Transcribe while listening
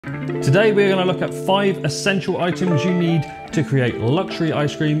Today we're going to look at 5 essential items you need to create luxury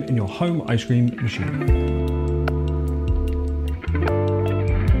ice cream in your home ice cream machine.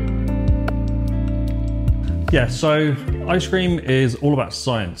 Yeah, so ice cream is all about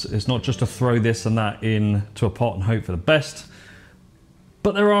science. It's not just to throw this and that into a pot and hope for the best.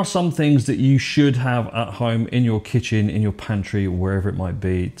 But there are some things that you should have at home in your kitchen, in your pantry, wherever it might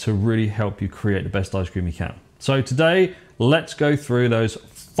be, to really help you create the best ice cream you can. So today, let's go through those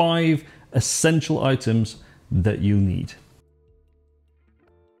 5 essential items that you need.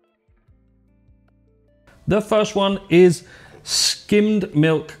 The first one is skimmed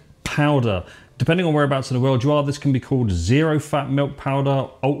milk powder. Depending on whereabouts in the world you are, this can be called zero fat milk powder,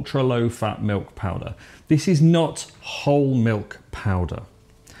 ultra low fat milk powder. This is not whole milk powder.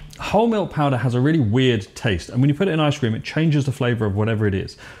 Whole milk powder has a really weird taste, and when you put it in ice cream, it changes the flavor of whatever it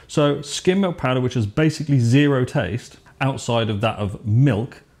is. So skim milk powder, which is basically zero taste outside of that of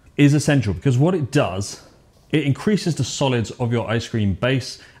milk, is essential because what it does, it increases the solids of your ice cream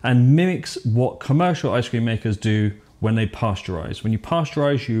base and mimics what commercial ice cream makers do when they pasteurize. When you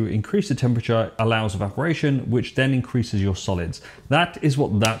pasteurize, you increase the temperature, allows evaporation, which then increases your solids. That is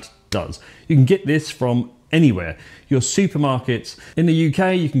what that does. You can get this from anywhere. Your supermarkets. In the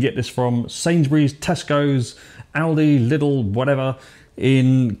UK, you can get this from Sainsbury's, Tesco's, Aldi, Lidl, whatever.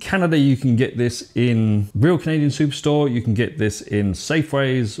 In Canada, you can get this in Real Canadian Superstore. You can get this in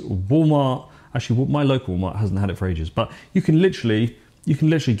Safeways, Walmart. Actually, my local Walmart hasn't had it for ages, but you can literally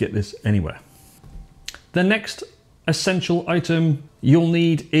get this anywhere. The next essential item you'll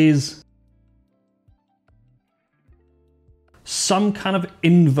need is some kind of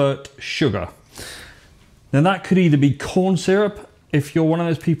invert sugar. Now that could either be corn syrup. If you're one of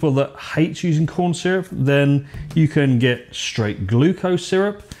those people that hates using corn syrup, then you can get straight glucose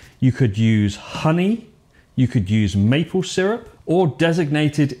syrup. You could use honey, you could use maple syrup, or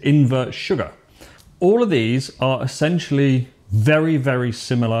designated invert sugar. All of these are essentially very, very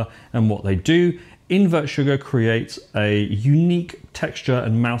similar in what they do. Invert sugar creates a unique texture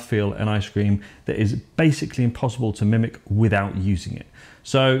and mouthfeel in ice cream that is basically impossible to mimic without using it.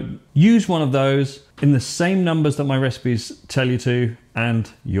 So use one of those in the same numbers that my recipes tell you to,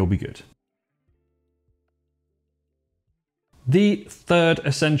 and you'll be good. The third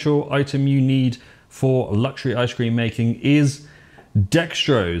essential item you need for luxury ice cream making is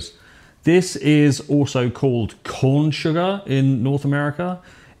dextrose. This is also called corn sugar in North America.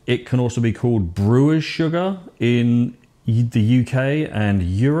 It can also be called brewer's sugar in the UK and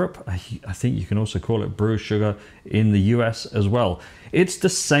Europe. I think you can also call it brewer's sugar in the US as well. It's the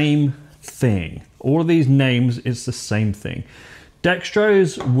same thing. All of these names, it's the same thing.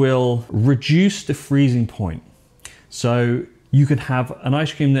 Dextrose will reduce the freezing point. So you can have an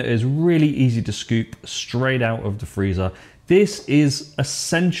ice cream that is really easy to scoop straight out of the freezer. This is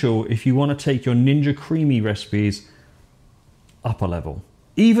essential if you want to take your Ninja Creamy recipes up a level.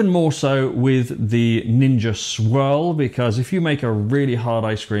 Even more so with the Ninja Swirl, because if you make a really hard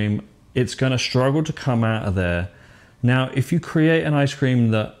ice cream, it's going to struggle to come out of there. Now, if you create an ice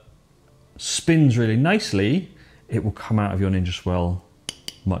cream that spins really nicely, it will come out of your Ninja Swirl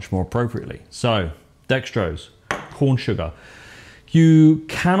much more appropriately. So, dextrose, corn sugar. You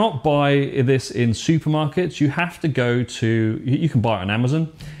cannot buy this in supermarkets. You have to go to, you can buy it on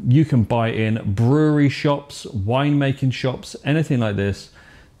Amazon. You can buy in brewery shops, winemaking shops, anything like this.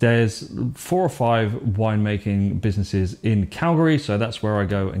 There's 4 or 5 winemaking businesses in Calgary, so that's where I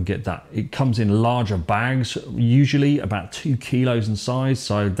go and get that. It comes in larger bags, usually about 2 kilos in size,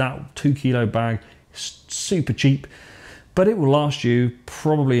 so that 2 kilo bag is super cheap, but it will last you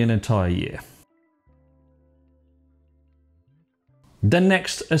probably an entire year. The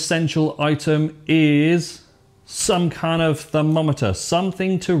next essential item is some kind of thermometer,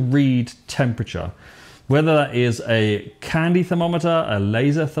 something to read temperature. Whether that is a candy thermometer, a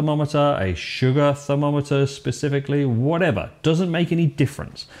laser thermometer, a sugar thermometer specifically, whatever, doesn't make any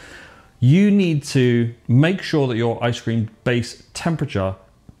difference. You need to make sure that your ice cream base temperature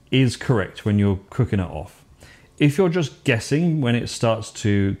is correct when you're cooking it off. If you're just guessing when it starts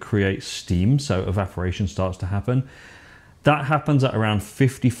to create steam, so evaporation starts to happen, that happens at around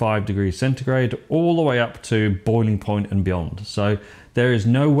 55 degrees centigrade all the way up to boiling point and beyond. So there is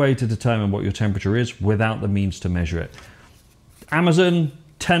no way to determine what your temperature is without the means to measure it. Amazon,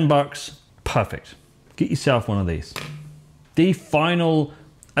 10 bucks, perfect. Get yourself one of these. The final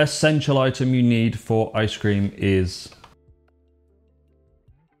essential item you need for ice cream is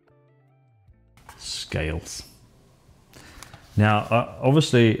scales. Now,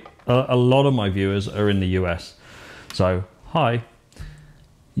 obviously, a lot of my viewers are in the US. So, hi.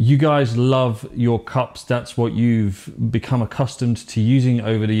 You guys love your cups. That's what you've become accustomed to using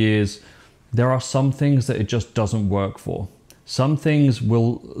over the years. There are some things that it just doesn't work for. Some things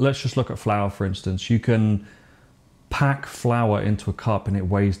will, let's just look at flour for instance. You can pack flour into a cup and it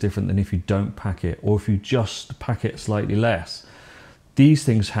weighs different than if you don't pack it, or if you just pack it slightly less. These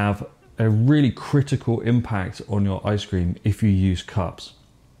things have a really critical impact on your ice cream if you use cups.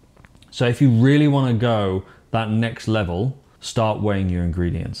 So if you really want to go that next level, start weighing your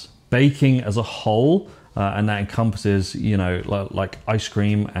ingredients. Baking as a whole, and that encompasses, you know, like ice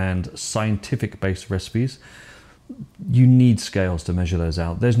cream and scientific based recipes, you need scales to measure those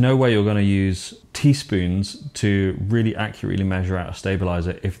out. There's no way you're going to use teaspoons to really accurately measure out a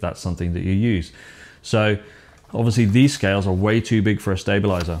stabilizer if that's something that you use. So obviously these scales are way too big for a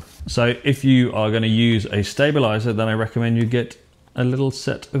stabilizer. So if you are going to use a stabilizer, then I recommend you get a little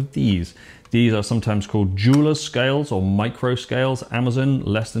set of these. These are sometimes called jeweler's scales or micro scales. Amazon,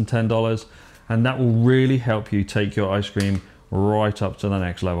 less than $10. And that will really help you take your ice cream right up to the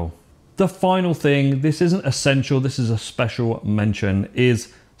next level. The final thing, this isn't essential, this is a special mention,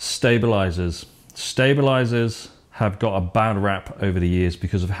 is stabilizers. Stabilizers have got a bad rap over the years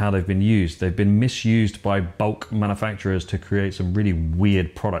because of how they've been used. They've been misused by bulk manufacturers to create some really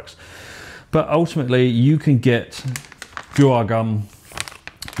weird products. But ultimately, you can get Guar gum,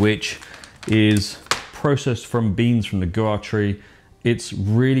 which is processed from beans from the Guar tree. It's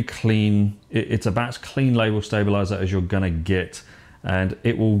really clean. It's about as clean label stabilizer as you're gonna get, and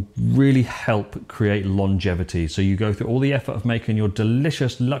it will really help create longevity. So you go through all the effort of making your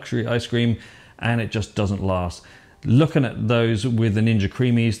delicious luxury ice cream and it just doesn't last. Looking at those with the Ninja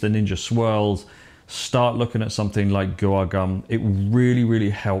Creamies, the Ninja Swirls, start looking at something like Guar gum. It will really, really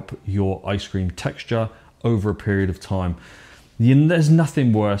help your ice cream texture over a period of time. There's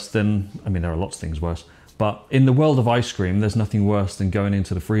nothing worse than, I mean, there are lots of things worse, but in the world of ice cream, there's nothing worse than going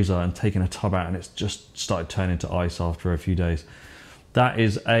into the freezer and taking a tub out and it's just started turning to ice after a few days. That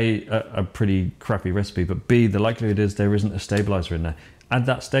is a pretty crappy recipe, but B, the likelihood is there isn't a stabilizer in there. Add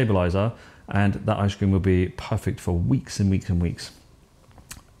that stabilizer and that ice cream will be perfect for weeks and weeks and weeks.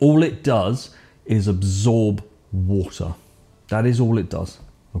 All it does is absorb water. That is all it does,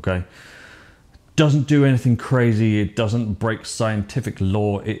 okay? Doesn't do anything crazy. It doesn't break scientific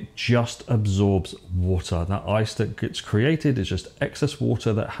law. It just absorbs water. That ice that gets created is just excess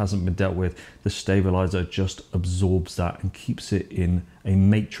water that hasn't been dealt with. The stabilizer just absorbs that and keeps it in a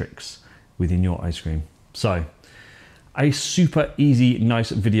matrix within your ice cream. So a super easy, nice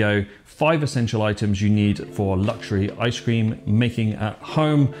video. 5 essential items you need for luxury ice cream making at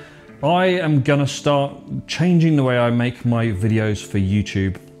home. I am gonna start changing the way I make my videos for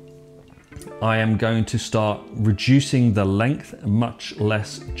YouTube. I am going to start reducing the length, much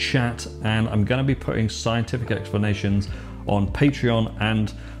less chat, and I'm going to be putting scientific explanations on Patreon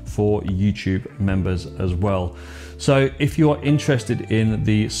and for YouTube members as well. So if you're interested in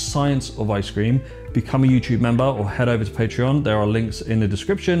the science of ice cream, become a YouTube member or head over to Patreon. There are links in the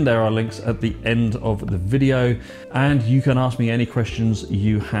description. There are links at the end of the video, and you can ask me any questions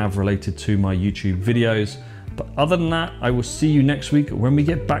you have related to my YouTube videos. But other than that, I will see you next week when we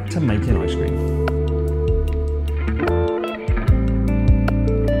get back to making ice cream.